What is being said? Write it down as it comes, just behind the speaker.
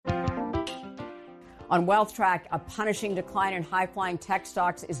On WealthTrack, a punishing decline in high-flying tech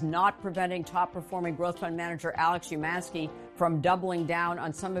stocks is not preventing top-performing growth fund manager Alex Umansky from doubling down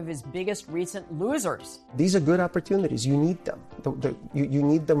on some of his biggest recent losers. These are good opportunities. You need them. You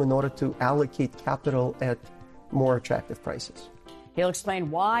need them in order to allocate capital at more attractive prices. He'll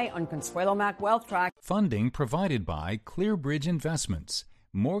explain why on Consuelo Mack WealthTrack. Funding provided by ClearBridge Investments,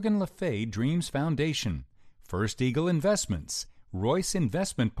 Morgan Le Fay Dreams Foundation, First Eagle Investments, Royce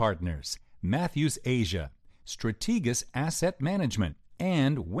Investment Partners, Matthews Asia, Strategas Asset Management,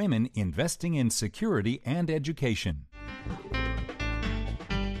 and Women Investing in Security and Education.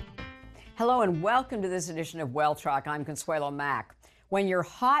 Hello and welcome to this edition of WealthTrack. I'm Consuelo Mack. When you're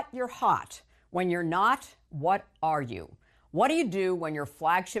hot, you're hot. When you're not, what are you? What do you do when your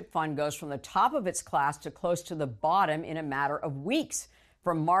flagship fund goes from the top of its class to close to the bottom in a matter of weeks,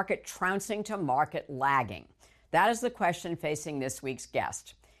 from market trouncing to market lagging? That is the question facing this week's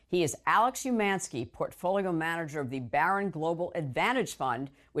guest. He is Alex Umansky, portfolio manager of the Barron Global Advantage Fund,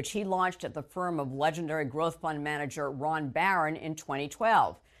 which he launched at the firm of legendary growth fund manager Ron Barron in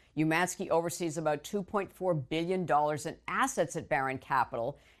 2012. Umansky oversees about $2.4 billion in assets at Barron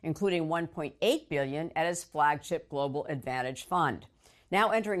Capital, including $1.8 billion at his flagship Global Advantage Fund. Now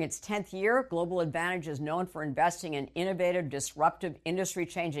entering its 10th year, Global Advantage is known for investing in innovative, disruptive,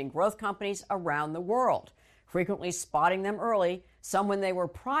 industry-changing growth companies around the world, frequently spotting them early, some when they were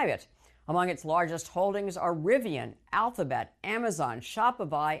private. Among its largest holdings are Rivian, Alphabet, Amazon,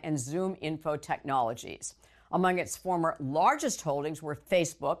 Shopify, and Zoom Info Technologies. Among its former largest holdings were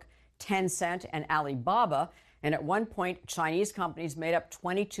Facebook, Tencent, and Alibaba, and at one point, Chinese companies made up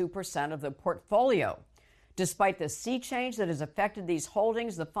 22% of the portfolio. Despite the sea change that has affected these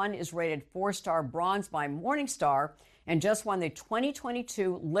holdings, the fund is rated 4-star bronze by Morningstar and just won the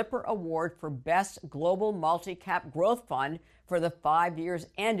 2022 Lipper Award for Best Global Multi-Cap Growth Fund for the 5 years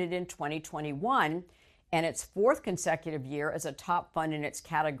ended in 2021, and its fourth consecutive year as a top fund in its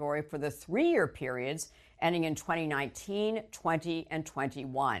category for the 3-year periods ending in 2019, 20, and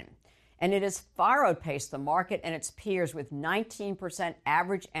 21. And it has far outpaced the market and its peers with 19%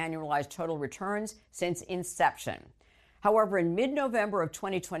 average annualized total returns since inception. However, in mid-November of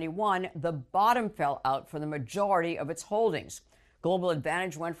 2021, the bottom fell out for the majority of its holdings. Global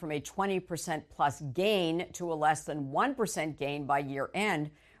Advantage went from a 20% plus gain to a less than 1% gain by year end,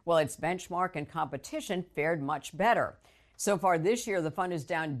 while its benchmark and competition fared much better. So far this year, the fund is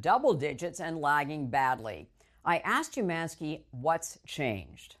down double digits and lagging badly. I asked Umansky what's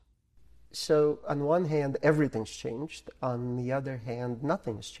changed. So on one hand, everything's changed. On the other hand,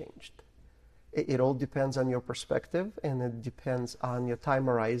 nothing has changed. It all depends on your perspective, and it depends on your time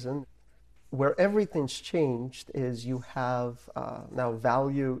horizon. Where everything's changed is you have now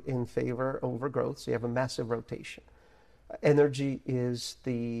value in favor over growth, so you have a massive rotation. Energy is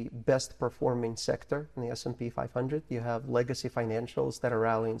the best performing sector in the S&P 500. You have legacy financials that are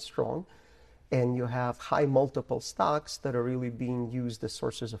rallying strong, and you have high multiple stocks that are really being used as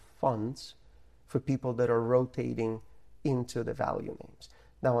sources of funds for people that are rotating into the value names.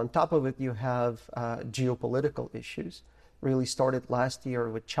 Now, on top of it, you have geopolitical issues. Really started last year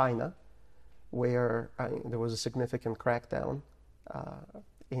with China, where there was a significant crackdown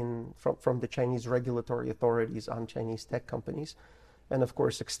from the Chinese regulatory authorities on Chinese tech companies, and of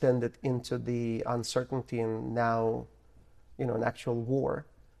course extended into the uncertainty and now, an actual war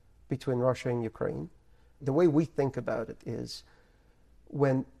between Russia and Ukraine. The way we think about it is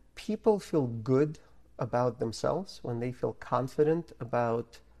when people feel good about themselves, when they feel confident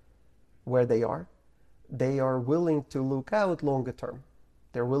about where they are willing to look out longer term.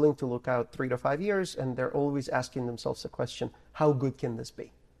 They're willing to look out 3 to 5 years, and they're always asking themselves the question, how good can this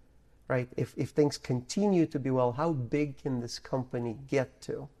be? Right? If things continue to be well, how big can this company get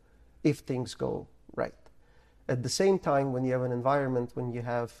to if things go right? At the same time, when you have an environment, when you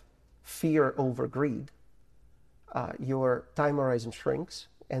have fear over greed, your time horizon shrinks,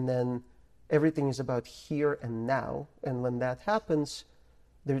 and then everything is about here and now. And when that happens,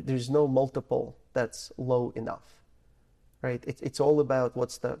 there's no multiple that's low enough, right? It's all about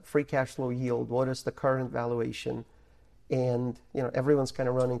what's the free cash flow yield, what is the current valuation, and everyone's kind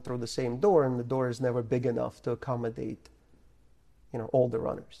of running through the same door, and the door is never big enough to accommodate all the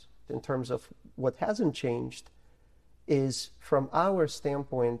runners. In terms of what hasn't changed is, from our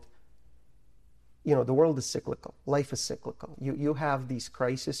standpoint, the world is cyclical, life is cyclical. You have these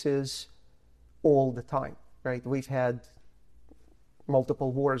crises all the time, right? We've had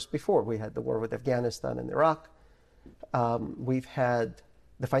multiple wars before. We had the war with Afghanistan and Iraq. We've had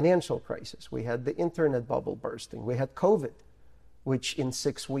the financial crisis. We had the internet bubble bursting. We had COVID, which in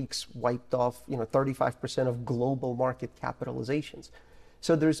 6 weeks wiped off 35% of global market capitalizations.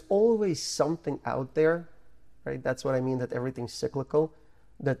 So there's always something out there, right? That's what I mean, that everything's cyclical,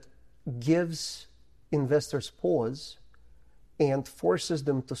 that gives investors pause and forces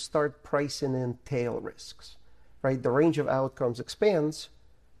them to start pricing in tail risks, right? The range of outcomes expands,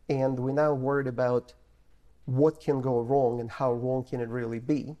 and we're now worried about what can go wrong and how wrong can it really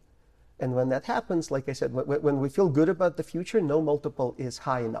be. And when that happens, like I said, when we feel good about the future, no multiple is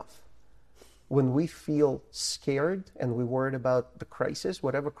high enough. When we feel scared and we're worried about the crisis,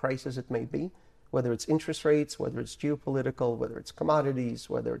 whatever crisis it may be, whether it's interest rates, whether it's geopolitical, whether it's commodities,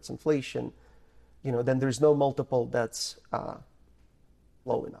 whether it's inflation, then there's no multiple that's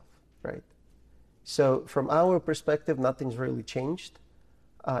low enough, right? So from our perspective, nothing's really changed.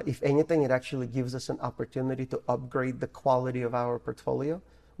 If anything, it actually gives us an opportunity to upgrade the quality of our portfolio.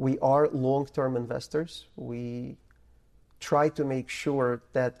 We are long-term investors. We try to make sure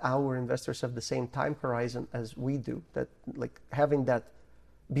that our investors have the same time horizon as we do, that like having that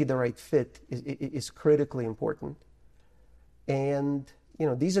be the right fit is critically important. And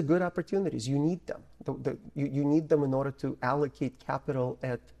these are good opportunities. You need them. You need them in order to allocate capital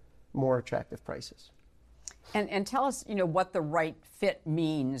at more attractive prices. And tell us, what the right fit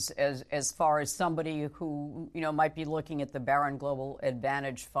means as far as somebody who, might be looking at the Barron Global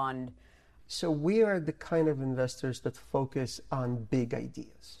Advantage Fund. So we are the kind of investors that focus on big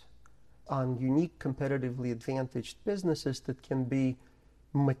ideas, on unique, competitively advantaged businesses that can be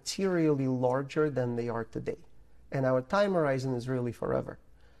materially larger than they are today. And our time horizon is really forever.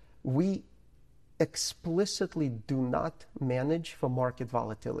 We explicitly do not manage for market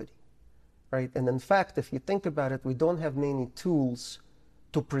volatility, right? And in fact, if you think about it, we don't have many tools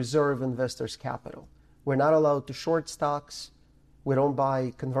to preserve investors' capital. We're not allowed to short stocks. We don't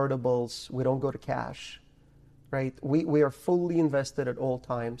buy convertibles. We don't go to cash, right? We are fully invested at all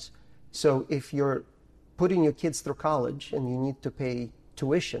times. So if you're putting your kids through college and you need to pay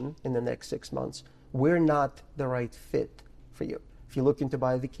tuition in the next 6 months, we're not the right fit for you. If you're looking to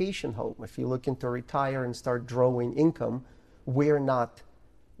buy a vacation home, if you're looking to retire and start drawing income, we're not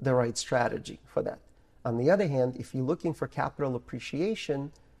the right strategy for that. On the other hand, if you're looking for capital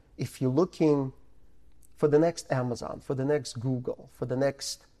appreciation, if you're looking for the next Amazon, for the next Google, for the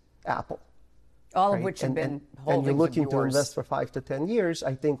next Apple, all right? of which have been holdings of yours. And you're looking to invest for 5 to 10 years,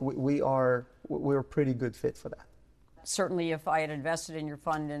 I think we're a pretty good fit for that. Certainly, if I had invested in your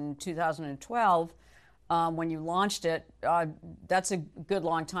fund in 2012, when you launched it, that's a good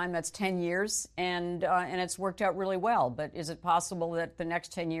long time. That's 10 years, and it's worked out really well. But is it possible that the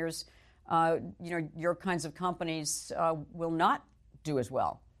next 10 years, your kinds of companies will not do as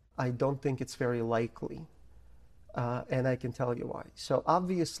well? I don't think it's very likely, and I can tell you why. So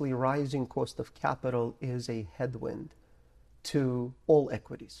obviously, rising cost of capital is a headwind to all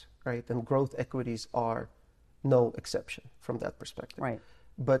equities, right? And growth equities are no exception from that perspective. Right.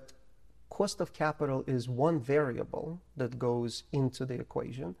 But cost of capital is one variable that goes into the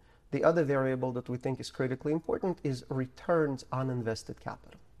equation. The other variable that we think is critically important is returns on invested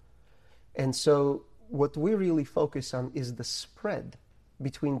capital. And so what we really focus on is the spread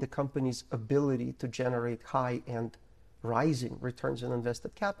between the company's ability to generate high and rising returns on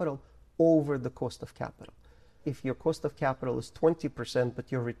invested capital over the cost of capital. If your cost of capital is 20%,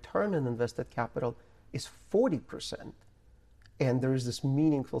 but your return on invested capital is 40%, and there is this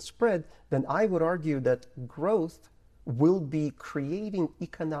meaningful spread, then I would argue that growth will be creating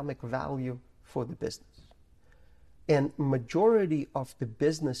economic value for the business. And majority of the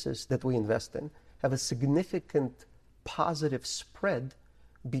businesses that we invest in have a significant positive spread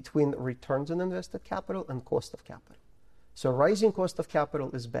between returns on invested capital and cost of capital. So rising cost of capital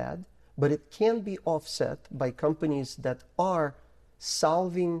is bad, but it can be offset by companies that are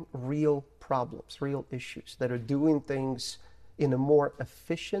solving real problems, real issues, that are doing things in a more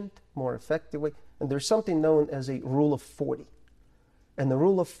efficient, more effective way. And there's something known as a rule of 40. And the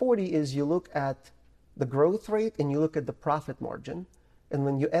rule of 40 is you look at the growth rate and you look at the profit margin. And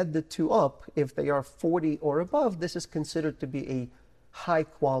when you add the two up, if they are 40 or above, this is considered to be a high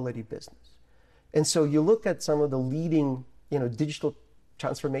quality business. And so you look at some of the leading, digital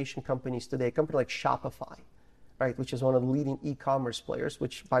transformation companies today, a company like Shopify, right, which is one of the leading e-commerce players,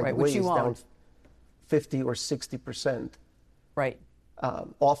 which by the way is down 50 or 60%. Right.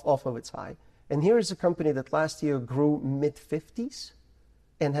 Off of its high. And here is a company that last year grew mid-50s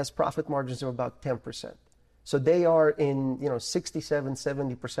and has profit margins of about 10%. So they are in 67,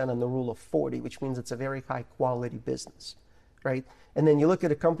 70% on the rule of 40, which means it's a very high quality business, right? And then you look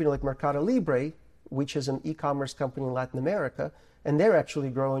at a company like Mercado Libre, which is an e-commerce company in Latin America, and they're actually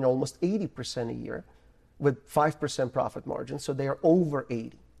growing almost 80% a year with 5% profit margin, so they are over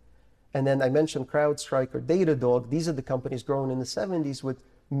 80. And then I mentioned CrowdStrike or Datadog. These are the companies growing in the 70s with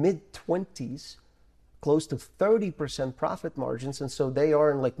mid-20s, close to 30% profit margins. And so they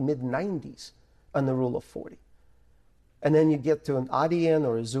are in like mid-90s on the Rule of 40. And then you get to an Adyen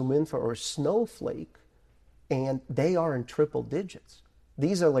or a ZoomInfo or a Snowflake, and they are in triple digits.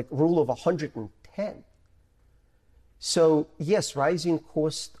 These are like rule of 110. So yes, rising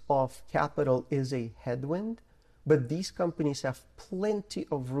cost of capital is a headwind, but these companies have plenty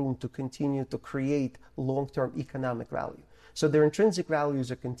of room to continue to create long-term economic value. So their intrinsic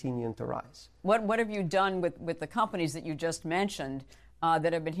values are continuing to rise. What have you done with the companies that you just mentioned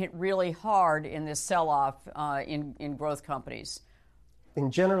that have been hit really hard in this sell-off in growth companies?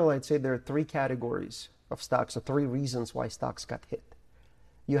 In general, I'd say there are three categories of stocks, or three reasons why stocks got hit.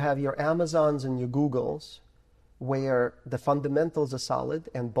 You have your Amazons and your Googles, where the fundamentals are solid,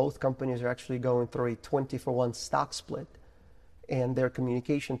 and both companies are actually going through a 20-for-1 stock split, and their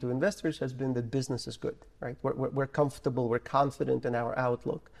communication to investors has been that business is good, right? We're comfortable, we're confident in our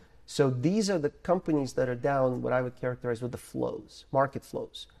outlook. So these are the companies that are down what I would characterize with the flows, market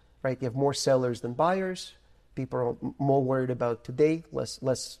flows, right? You have more sellers than buyers. People are more worried about today,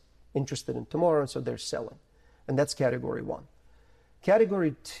 less interested in tomorrow, and so they're selling. And that's category one.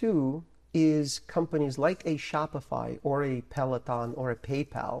 Category two is companies like a Shopify or a Peloton or a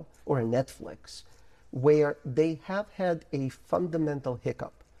PayPal or a Netflix, where they have had a fundamental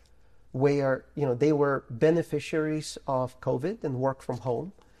hiccup, where they were beneficiaries of COVID and work from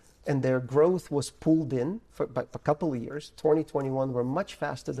home, and their growth was pulled in for a couple of years. 2021 were much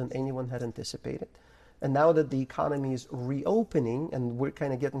faster than anyone had anticipated. And now that the economy is reopening and we're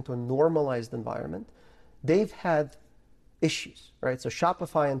kind of getting to a normalized environment, they've had issues, right? So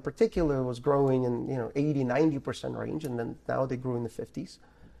Shopify in particular was growing in 80-90% range, and then now they grew in the 50s.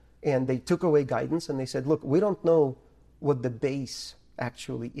 And they took away guidance and they said, look, we don't know what the base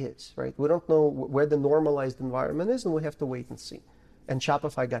actually is, right? We don't know where the normalized environment is, and we have to wait and see. And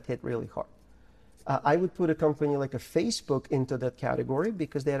Shopify got hit really hard. I would put a company like a Facebook into that category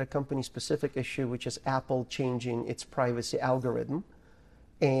because they had a company-specific issue, which is Apple changing its privacy algorithm.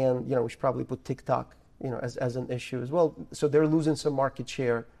 And, we should probably put TikTok, as an issue as well. So they're losing some market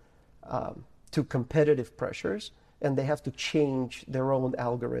share to competitive pressures, and they have to change their own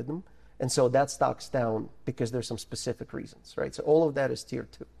algorithm. And so that stock's down because there's some specific reasons, right? So all of that is tier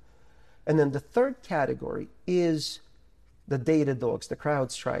two. And then the third category is the Datadogs, the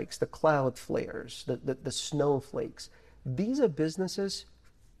CrowdStrikes, the Cloudflares, the Snowflakes. These are businesses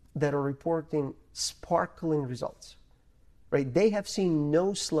that are reporting sparkling results, right? They have seen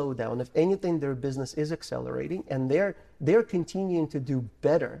no slowdown. If anything, their business is accelerating, and they're continuing to do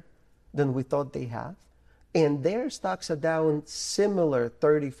better than we thought they have. And their stocks are down similar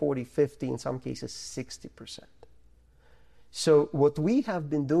 30, 40, 50, in some cases 60%. So what we have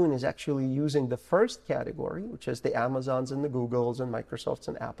been doing is actually using the first category, which is the Amazons and the Googles and Microsofts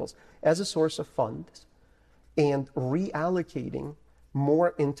and Apples, as a source of funds, and reallocating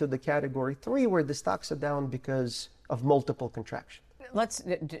more into the category three, where the stocks are down because of multiple contraction. Let's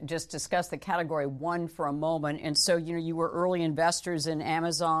just discuss the category one for a moment. And so, you were early investors in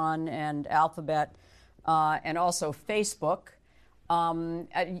Amazon and Alphabet and also Facebook.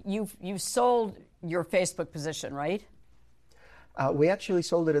 You've sold your Facebook position, right? We actually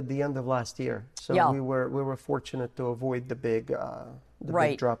sold it at the end of last year, so yeah. we were fortunate to avoid the big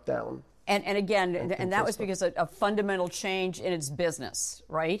right. big drop down. And again, and that was because of a fundamental change in its business,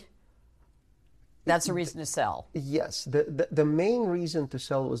 right? That's a reason to sell. Yes, the main reason to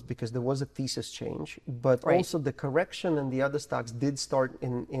sell was because there was a thesis change, but right. also the correction in the other stocks did start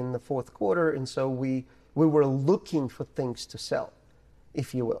in the fourth quarter, and so we were looking for things to sell,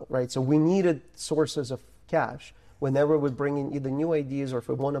 if you will, right? So we needed sources of cash. Whenever we bring in either new ideas or if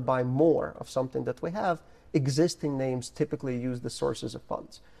we want to buy more of something that we have, existing names typically use the sources of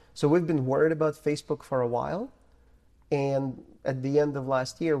funds. So we've been worried about Facebook for a while, and at the end of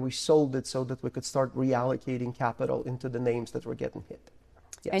last year, we sold it so that we could start reallocating capital into the names that were getting hit.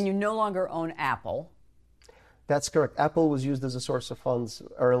 Yes. And you no longer own Apple. That's correct. Apple was used as a source of funds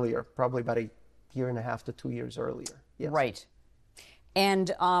earlier, probably about a year and a half to 2 years earlier. Yes. Right.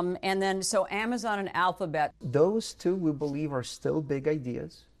 And then, so Amazon and Alphabet. Those two, we believe, are still big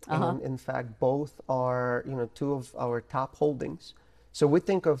ideas. And in fact, both are, two of our top holdings. So we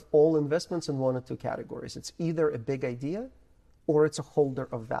think of all investments in one or two categories. It's either a big idea or it's a holder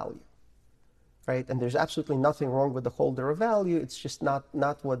of value, right? And there's absolutely nothing wrong with the holder of value. It's just not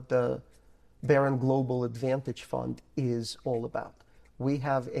what the Barron Global Advantage Fund is all about. We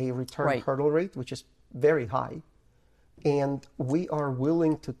have a return right. hurdle rate, which is very high. And we are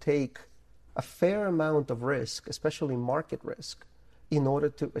willing to take a fair amount of risk, especially market risk, in order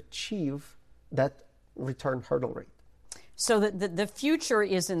to achieve that return hurdle rate. So the future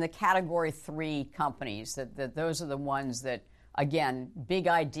is in the category 3 companies, that those are the ones that, again, big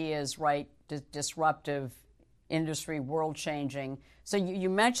ideas, right, disruptive industry, world-changing. So you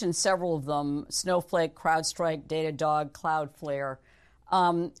mentioned several of them, Snowflake, CrowdStrike, Datadog, Cloudflare.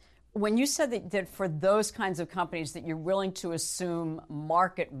 When you said that for those kinds of companies that you're willing to assume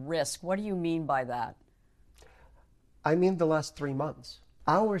market risk, what do you mean by that? I mean the last 3 months.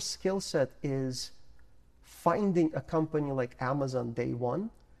 Our skill set is finding a company like Amazon day one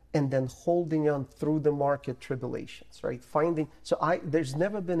and then holding on through the market tribulations, right? There's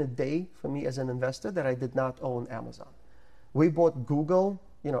never been a day for me as an investor that I did not own Amazon. We bought Google,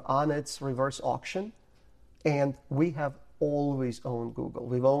 on its reverse auction, and we have always owned Google.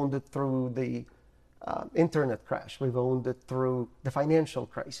 We've owned it through the internet crash. We've owned it through the financial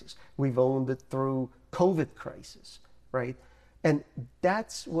crisis. We've owned it through COVID crisis, right? And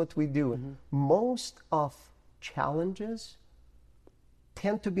that's what we do. Mm-hmm. Most of challenges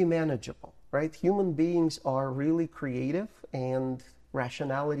tend to be manageable, right? Human beings are really creative and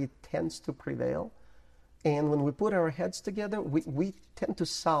rationality tends to prevail. And when we put our heads together, we tend to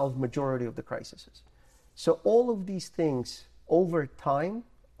solve majority of the crises. So all of these things over time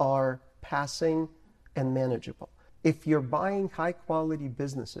are passing and manageable. If you're buying high quality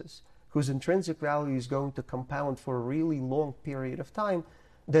businesses whose intrinsic value is going to compound for a really long period of time,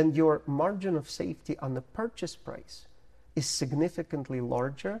 then your margin of safety on the purchase price is significantly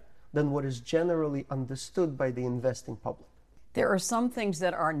larger than what is generally understood by the investing public. There are some things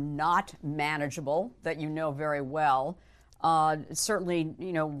that are not manageable that you know very well. Certainly,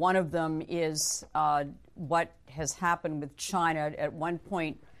 one of them is what has happened with China. At one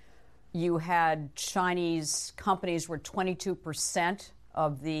point, you had Chinese companies were 22%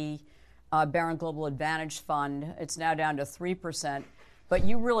 of the Barron Global Advantage Fund. It's now down to 3%. But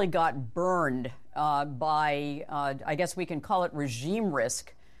you really got burned by, I guess we can call it regime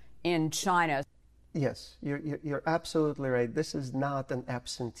risk in China. Yes, you're absolutely right. This is not an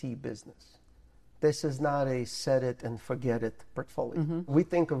absentee business. This is not a set it and forget it portfolio. Mm-hmm. We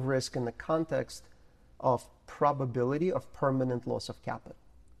think of risk in the context of probability of permanent loss of capital.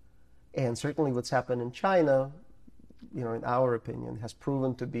 And certainly what's happened in China, in our opinion, has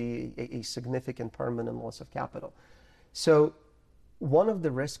proven to be a significant permanent loss of capital. So one of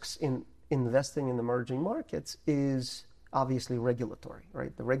the risks in investing in emerging markets is obviously regulatory,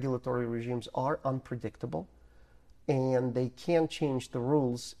 right? The regulatory regimes are unpredictable and they can change the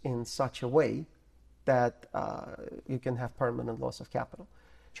rules in such a way that you can have permanent loss of capital.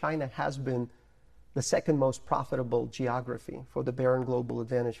 China has been the second most profitable geography for the Barron Global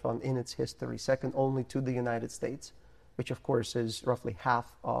Advantage Fund in its history, second only to the United States, which of course is roughly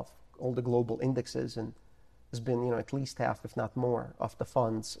half of all the global indexes and has been, at least half, if not more, of the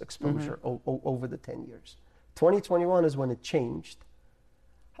fund's exposure over the 10 years. 2021 is when it changed.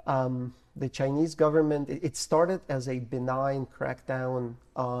 The Chinese government, it started as a benign crackdown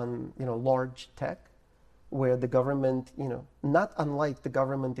on, large tech, where the government, not unlike the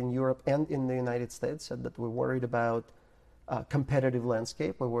government in Europe and in the United States, said that we're worried about competitive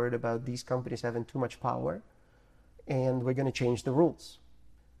landscape, we're worried about these companies having too much power, and we're going to change the rules.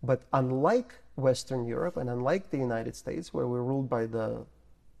 But unlike Western Europe and unlike the United States, where we're ruled by the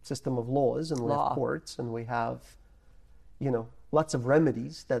system of laws and we have courts and we have, lots of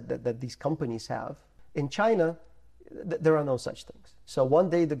remedies that these companies have, in China, there are no such things. So one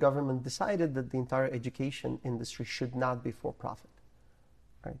day the government decided that the entire education industry should not be for profit.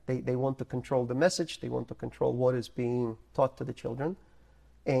 Right? They want to control the message, they want to control what is being taught to the children.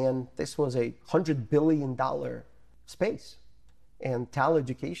 And this was a $100 billion space. And TAL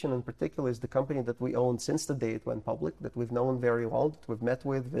Education in particular is the company that we own since the day it went public, that we've known very well, that we've met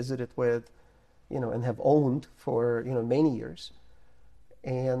with, visited with, and have owned for, many years.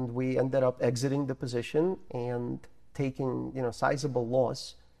 And we ended up exiting the position and taking, sizable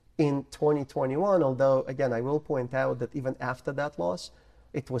loss in 2021. Although, again, I will point out that even after that loss,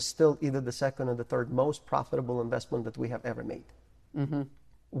 it was still either the second or the third most profitable investment that we have ever made. Mm-hmm.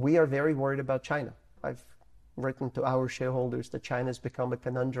 We are very worried about China. I've written to our shareholders that China has become a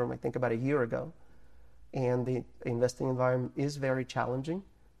conundrum, I think about a year ago. And the investing environment is very challenging.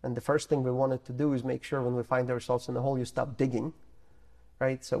 And the first thing we wanted to do is make sure when we find ourselves in the hole, you stop digging,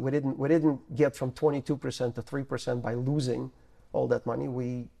 right? So we didn't get from 22% to 3% by losing all that money.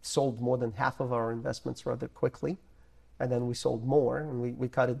 We sold more than half of our investments rather quickly. And then we sold more, and we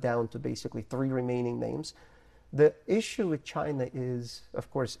cut it down to basically 3 remaining names. The issue with China is, of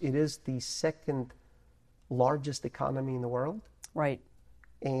course, it is the second largest economy in the world. Right.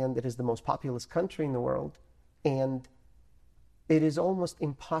 And it is the most populous country in the world. And it is almost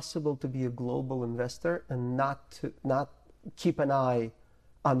impossible to be a global investor and not keep an eye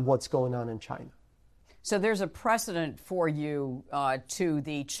on what's going on in China. So there's a precedent for you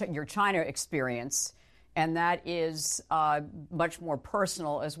to your China experience, and that is much more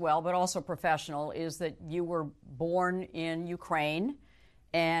personal as well, but also professional, is that you were born in Ukraine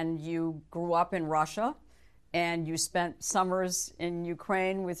and you grew up in Russia and you spent summers in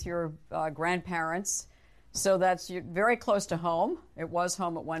Ukraine with your grandparents. So that's very close to home. It was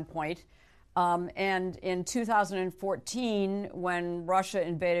home at one point. And in 2014, when Russia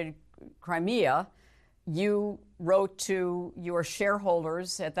invaded Crimea, you wrote to your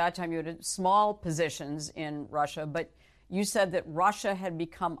shareholders. At that time, you had small positions in Russia, but you said that Russia had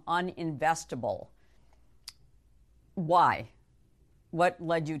become uninvestable. Why? What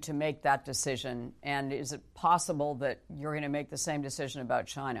led you to make that decision? And is it possible that you're going to make the same decision about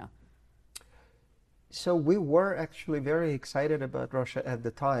China? So we were actually very excited about Russia at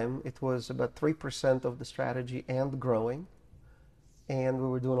the time. It was about 3% of the strategy and growing. And we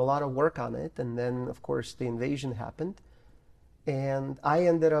were doing a lot of work on it. And then, of course, the invasion happened. And I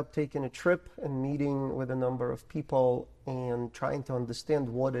ended up taking a trip and meeting with a number of people and trying to understand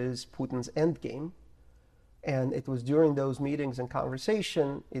what is Putin's endgame. And it was during those meetings and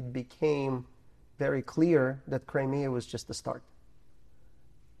conversation, it became very clear that Crimea was just the start.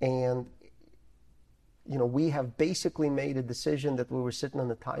 And we have basically made a decision that we were sitting on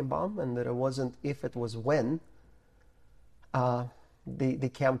a time bomb and that it wasn't if, it was when. The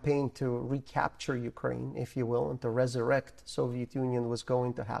campaign to recapture Ukraine, if you will, and to resurrect Soviet Union was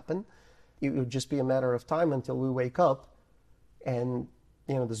going to happen. It would just be a matter of time until we wake up and,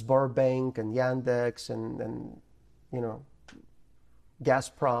 the Sberbank and Yandex and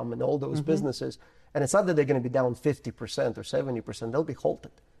Gazprom and all those businesses. And it's not that they're going to be down 50% or 70%. They'll be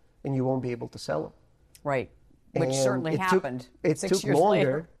halted and you won't be able to sell them. Right, which certainly happened. It 6 took years longer,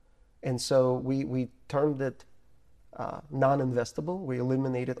 later. And so we termed it non-investable. We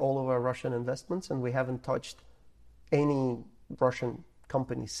eliminated all of our Russian investments, and we haven't touched any Russian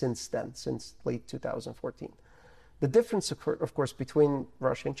company since then, since late 2014. The difference, of course, between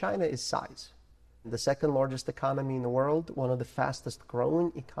Russia and China is size. The second largest economy in the world, one of the fastest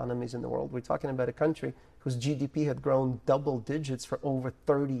growing economies in the world. We're talking about a country whose GDP had grown double digits for over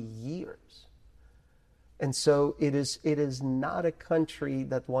 30 years. And so it is not a country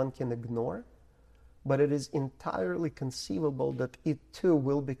that one can ignore, but it is entirely conceivable that it too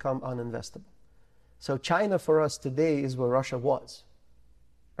will become uninvestable. So China for us today is where Russia was,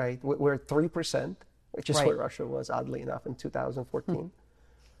 right? We're at 3%, which is where Russia was, oddly enough, in 2014.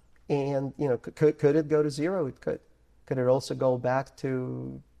 And, could it go to zero? It could. Could it also go back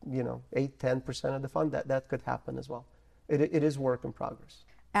to, 8-10% of the fund? That could happen as well. It is work in progress.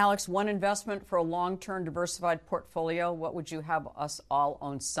 Alex, one investment for a long-term diversified portfolio. What would you have us all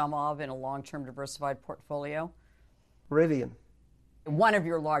own some of in a long-term diversified portfolio? Rivian. One of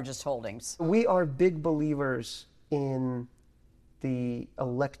your largest holdings. We are big believers in the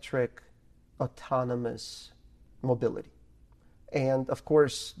electric autonomous mobility. And of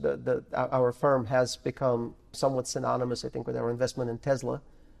course, our firm has become somewhat synonymous, I think, with our investment in Tesla,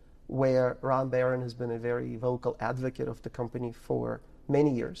 where Ron Barron has been a very vocal advocate of the company for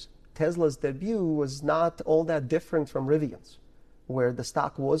many years. Tesla's debut was not all that different from Rivian's, where the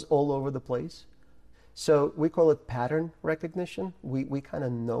stock was all over the place. So we call it pattern recognition. We kind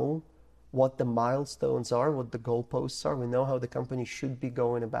of know what the milestones are, what the goalposts are. We know how the company should be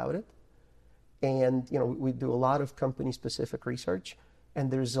going about it. And, we do a lot of company-specific research. And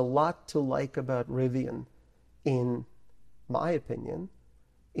there's a lot to like about Rivian, in my opinion,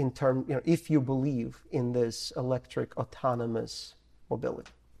 in terms, if you believe in this electric autonomous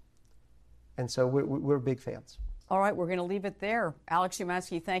mobility. And so we're big fans. All right, we're going to leave it there. Alex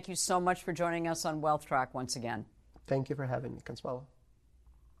Umansky, thank you so much for joining us on Wealth Track once again. Thank you for having me, Consuelo.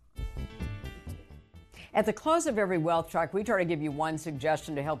 At the close of every Wealth Track, we try to give you one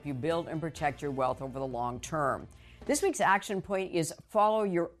suggestion to help you build and protect your wealth over the long term. This week's action point is follow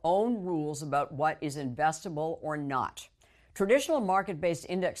your own rules about what is investable or not. Traditional market-based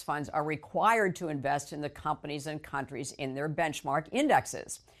index funds are required to invest in the companies and countries in their benchmark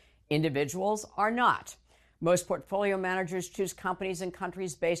indexes. Individuals are not. Most portfolio managers choose companies and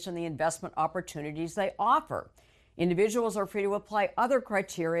countries based on the investment opportunities they offer. Individuals are free to apply other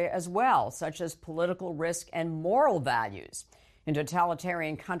criteria as well, such as political risk and moral values. In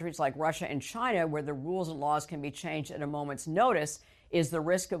totalitarian countries like Russia and China, where the rules and laws can be changed at a moment's notice, is the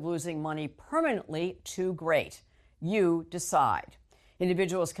risk of losing money permanently too great? You decide.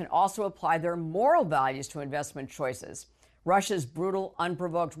 Individuals can also apply their moral values to investment choices. Russia's brutal,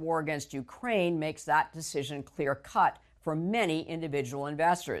 unprovoked war against Ukraine makes that decision clear-cut for many individual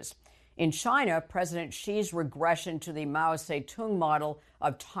investors. In China, President Xi's regression to the Mao Zedong model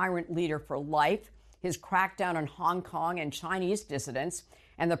of tyrant leader for life, his crackdown on Hong Kong and Chinese dissidents,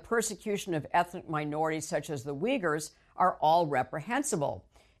 and the persecution of ethnic minorities such as the Uyghurs are all reprehensible.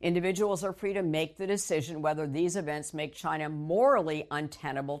 Individuals are free to make the decision whether these events make China morally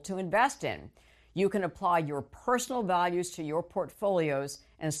untenable to invest in. You can apply your personal values to your portfolios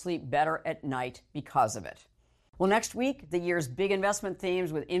and sleep better at night because of it. Well, next week, the year's big investment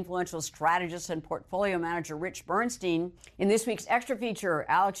themes with influential strategist and portfolio manager Rich Bernstein. In this week's extra feature,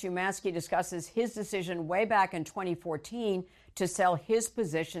 Alex Umansky discusses his decision way back in 2014 to sell his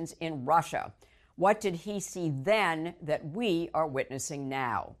positions in Russia. What did he see then that we are witnessing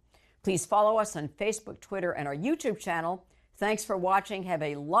now? Please follow us on Facebook, Twitter, and our YouTube channel. Thanks for watching. Have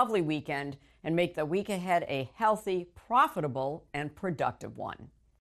a lovely weekend and make the week ahead a healthy, profitable, and productive one.